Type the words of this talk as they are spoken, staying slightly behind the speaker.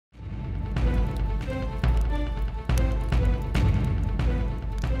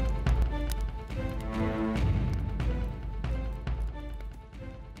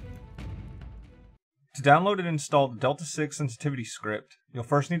To download and install the Delta Six Sensitivity script, you'll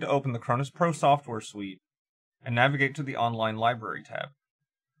first need to open the Cronus Pro software suite and navigate to the Online Library tab.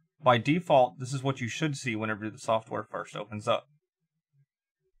 By default, this is what you should see whenever the software first opens up.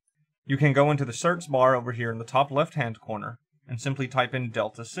 You can go into the search bar over here in the top left-hand corner and simply type in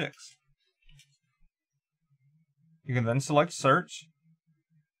Delta 6. You can then select Search,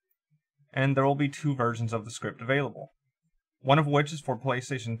 and there will be two versions of the script available. One of which is for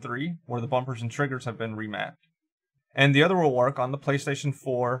PlayStation 3, where the bumpers and triggers have been remapped. And the other will work on the PlayStation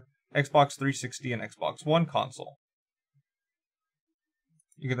 4, Xbox 360, and Xbox One console.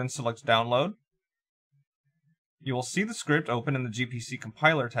 You can then select Download. You will see the script open in the GPC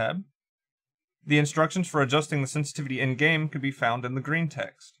Compiler tab. The instructions for adjusting the sensitivity in-game can be found in the green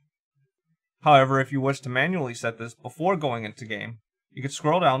text. However, if you wish to manually set this before going into game, you can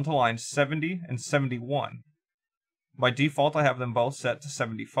scroll down to lines 70 and 71. By default, I have them both set to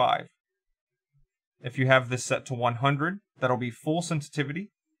 75. If you have this set to 100, that'll be full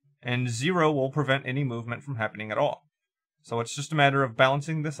sensitivity, and 0 will prevent any movement from happening at all. So it's just a matter of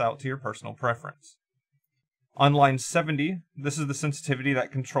balancing this out to your personal preference. On line 70, this is the sensitivity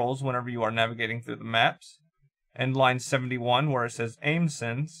that controls whenever you are navigating through the maps. And line 71, where it says Aim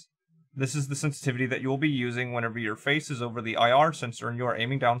Sense, this is the sensitivity that you will be using whenever your face is over the IR sensor and you are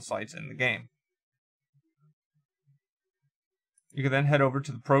aiming down sights in the game. You can then head over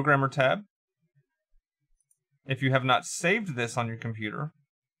to the Programmer tab. If you have not saved this on your computer,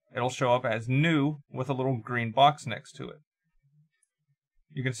 it'll show up as New with a little green box next to it.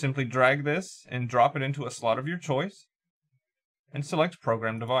 You can simply drag this and drop it into a slot of your choice and select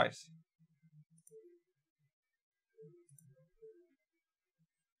Program Device.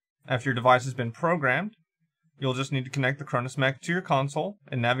 After your device has been programmed, you'll just need to connect the CronusMAX to your console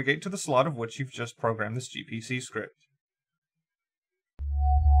and navigate to the slot of which you've just programmed this GPC script.